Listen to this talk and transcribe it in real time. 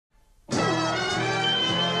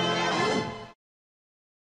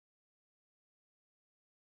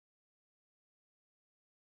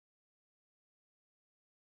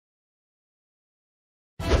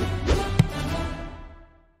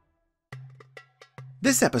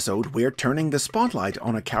This episode, we're turning the spotlight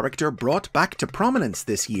on a character brought back to prominence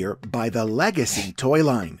this year by the legacy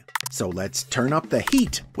toyline. So let's turn up the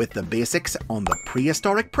heat with the basics on the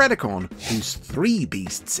prehistoric Predacon, who's 3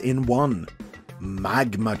 beasts in one.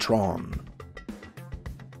 MAGMATRON.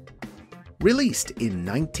 Released in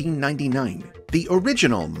 1999, the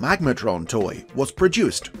original MAGMATRON toy was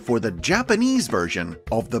produced for the Japanese version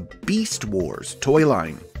of the Beast Wars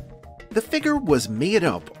toyline. The figure was made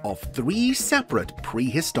up of 3 separate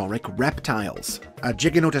prehistoric reptiles: a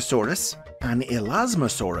Giganotosaurus, an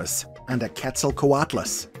Elasmosaurus, and a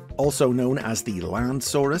Quetzalcoatlus, also known as the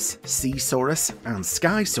Landsaurus, Seasaurus, and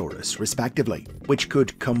Skysaurus respectively, which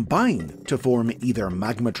could combine to form either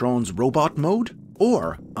MAGMATRON's robot mode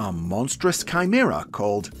or a monstrous chimera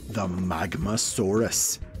called the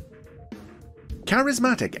Magmasaurus.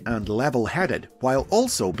 Charismatic and level-headed while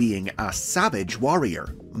also being a savage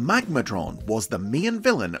warrior, MAGMATRON was the main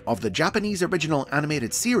villain of the Japanese original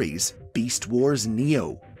animated series Beast Wars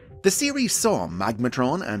Neo. The series saw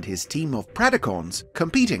MAGMATRON and his team of Predacons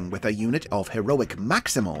competing with a unit of heroic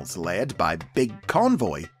Maximals led by Big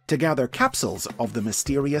Convoy to gather capsules of the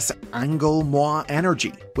mysterious Anglemois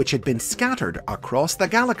energy, which had been scattered across the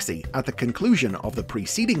galaxy at the conclusion of the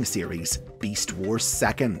preceding series, Beast Wars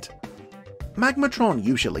 2nd. MAGMATRON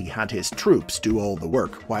usually had his troops do all the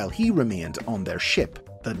work while he remained on their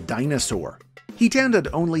ship, the Dinosaur. He tended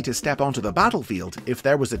only to step onto the battlefield if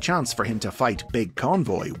there was a chance for him to fight Big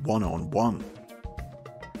Convoy one-on-one.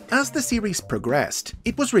 As the series progressed,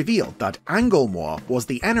 it was revealed that Anglemois was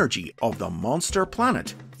the energy of the monster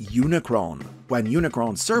planet Unicron, when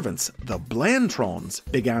Unicron's servants, the Blentrons,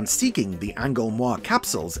 began seeking the Anglemois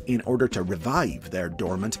capsules in order to revive their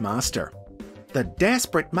dormant master. The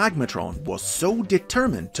desperate MAGMATRON was so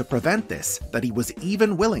determined to prevent this that he was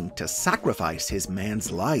even willing to sacrifice his men's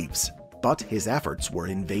lives, but his efforts were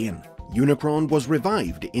in vain. Unicron was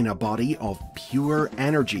revived in a body of pure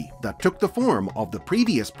energy that took the form of the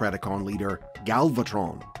previous Predacon leader,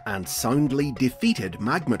 Galvatron, and soundly defeated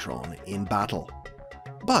MAGMATRON in battle.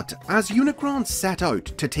 But as Unicron set out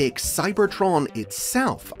to take Cybertron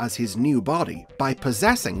itself as his new body by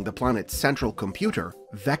possessing the planet's central computer,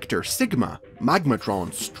 Vector Sigma,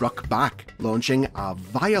 MAGMATRON struck back, launching a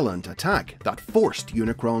violent attack that forced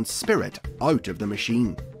Unicron's spirit out of the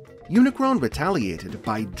machine. Unicron retaliated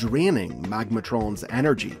by draining MAGMATRON's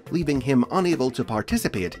energy, leaving him unable to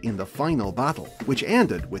participate in the final battle, which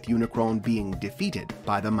ended with Unicron being defeated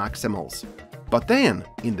by the Maximals. But then,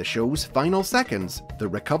 in the show's final seconds, the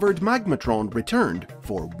recovered MAGMATRON returned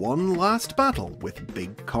for one last battle with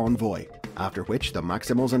Big Convoy, after which the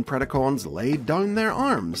Maximals and Predacons laid down their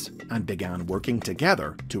arms and began working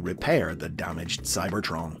together to repair the damaged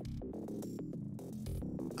Cybertron.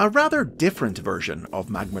 A rather different version of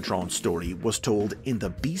MAGMATRON's story was told in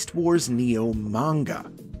the Beast Wars Neo manga.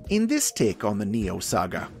 In this take on the Neo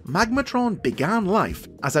saga, MAGMATRON began life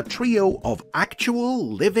as a trio of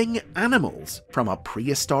actual living animals from a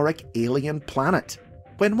prehistoric alien planet.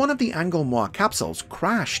 When one of the Anglemois capsules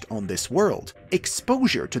crashed on this world,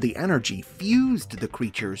 exposure to the energy fused the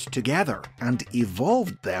creatures together and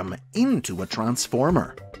evolved them into a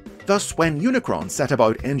transformer. Thus, when Unicron set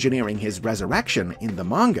about engineering his resurrection in the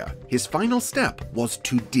manga, his final step was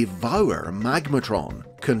to devour MAGMATRON,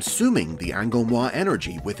 consuming the Anglemois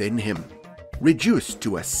energy within him. Reduced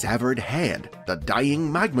to a severed head, the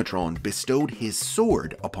dying MAGMATRON bestowed his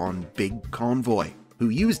sword upon Big Convoy, who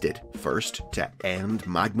used it first to end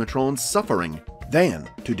MAGMATRON's suffering, then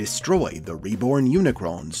to destroy the reborn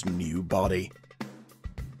Unicron's new body.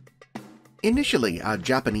 Initially a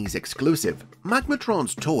Japanese exclusive,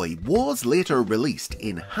 MAGMATRON's toy was later released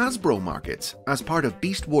in Hasbro markets as part of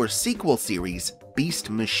Beast Wars sequel series Beast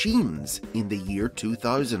Machines in the year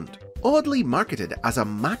 2000, oddly marketed as a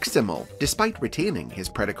Maximal despite retaining his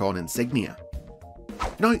Predacon insignia.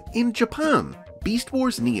 Now, in Japan, Beast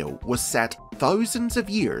Wars Neo was set thousands of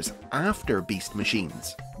years after Beast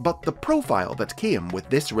Machines, but the profile that came with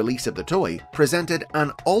this release of the toy presented an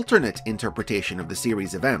alternate interpretation of the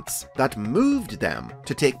series' events that moved them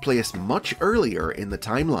to take place much earlier in the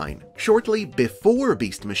timeline, shortly before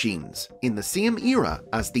Beast Machines, in the same era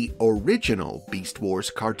as the original Beast Wars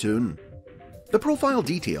cartoon. The profile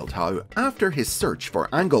detailed how, after his search for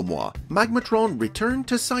Anglemois, MAGMATRON returned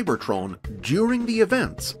to Cybertron during the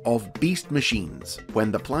events of Beast Machines,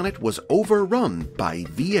 when the planet was overrun by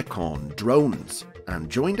Viacon drones, and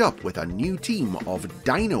joined up with a new team of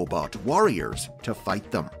Dinobot warriors to fight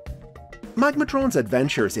them. MAGMATRON's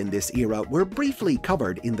adventures in this era were briefly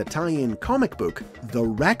covered in the tie-in comic book The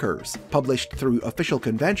Wreckers, published through official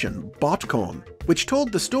convention Botcon, which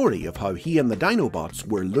told the story of how he and the Dinobots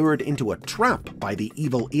were lured into a trap by the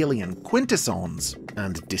evil alien Quintessons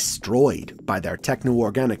and destroyed by their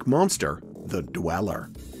techno-organic monster, the Dweller.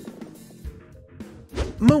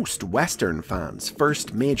 Most Western fans'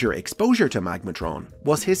 first major exposure to MAGMATRON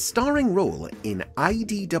was his starring role in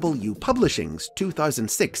IDW Publishing's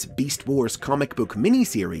 2006 Beast Wars comic book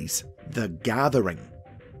miniseries, The Gathering.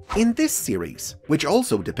 In this series, which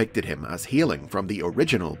also depicted him as hailing from the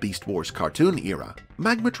original Beast Wars cartoon era,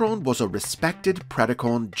 MAGMATRON was a respected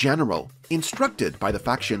Predacon general, instructed by the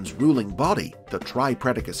faction's ruling body, the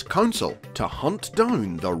Tri-Predacus Council, to hunt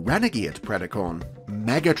down the renegade Predacon,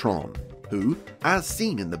 Megatron, who, as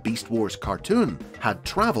seen in the Beast Wars cartoon, had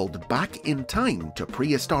travelled back in time to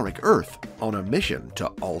prehistoric Earth on a mission to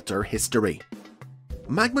alter history.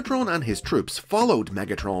 MAGMATRON and his troops followed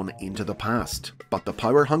Megatron into the past, but the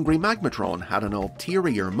power-hungry MAGMATRON had an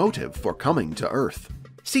ulterior motive for coming to Earth.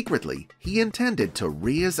 Secretly, he intended to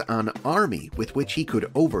raise an army with which he could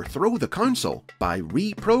overthrow the Council by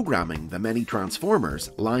reprogramming the many Transformers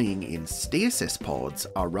lying in stasis pods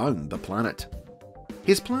around the planet.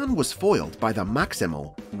 His plan was foiled by the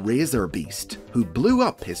Maximal Razor Beast, who blew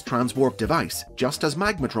up his transwarp device just as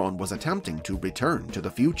MAGMATRON was attempting to return to the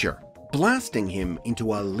future, blasting him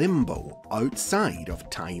into a limbo outside of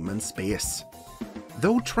time and space.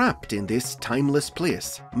 Though trapped in this timeless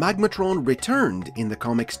place, MAGMATRON returned in the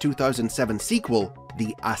comic's 2007 sequel,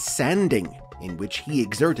 The Ascending, in which he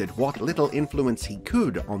exerted what little influence he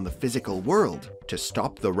could on the physical world to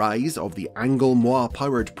stop the rise of the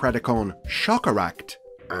Angle-Moi-powered Predacon Shockeract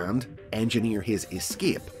and engineer his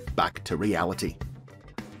escape back to reality.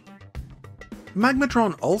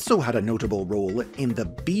 MAGMATRON also had a notable role in the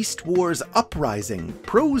Beast Wars Uprising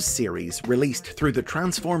prose series released through the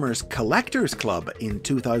Transformers Collectors Club in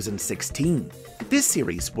 2016. This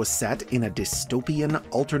series was set in a dystopian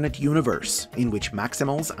alternate universe in which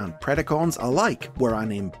Maximals and Predacons alike were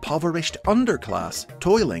an impoverished underclass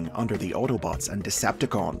toiling under the Autobots and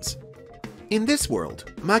Decepticons. In this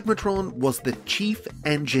world, MAGMATRON was the chief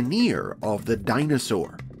engineer of the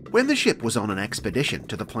Dinosaur. When the ship was on an expedition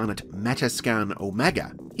to the planet Metascan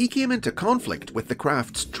Omega, he came into conflict with the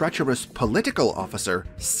craft's treacherous political officer,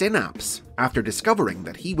 Synapse, after discovering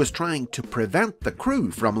that he was trying to prevent the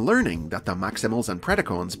crew from learning that the Maximals and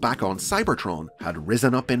Predacons back on Cybertron had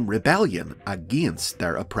risen up in rebellion against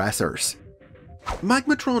their oppressors.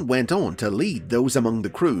 MAGMATRON went on to lead those among the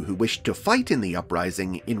crew who wished to fight in the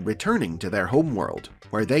uprising in returning to their homeworld,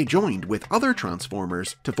 where they joined with other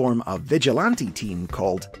Transformers to form a vigilante team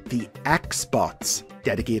called the X-Bots,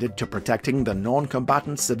 dedicated to protecting the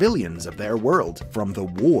non-combatant civilians of their world from the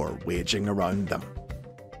war waging around them.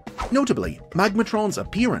 Notably, MAGMATRON's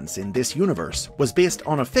appearance in this universe was based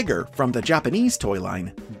on a figure from the Japanese toy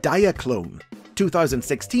line Diaclone,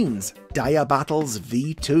 2016's Dia Battles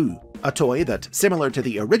V2, a toy that, similar to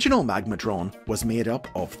the original MAGMATRON, was made up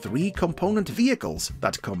of 3 component vehicles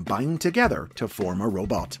that combine together to form a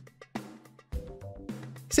robot.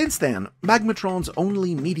 Since then, MAGMATRON's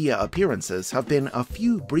only media appearances have been a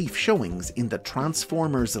few brief showings in the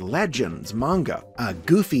Transformers Legends manga, a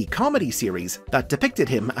goofy comedy series that depicted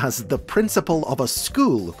him as the principal of a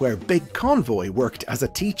school where Big Convoy worked as a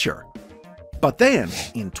teacher. But then,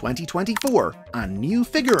 in 2024, a new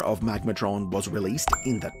figure of MAGMATRON was released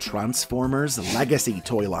in the Transformers Legacy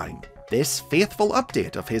toy line. This faithful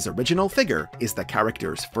update of his original figure is the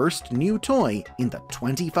character's first new toy in the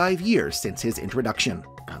 25 years since his introduction,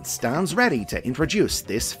 and stands ready to introduce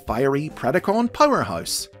this fiery Predacon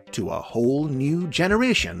powerhouse to a whole new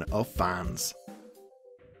generation of fans.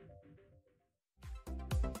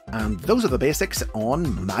 And those are the basics on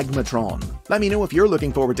MAGMATRON. Let me know if you're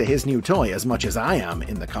looking forward to his new toy as much as I am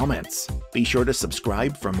in the comments. Be sure to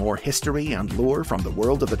subscribe for more history and lore from the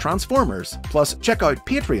world of the Transformers, plus check out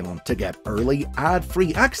Patreon to get early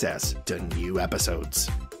ad-free access to new episodes.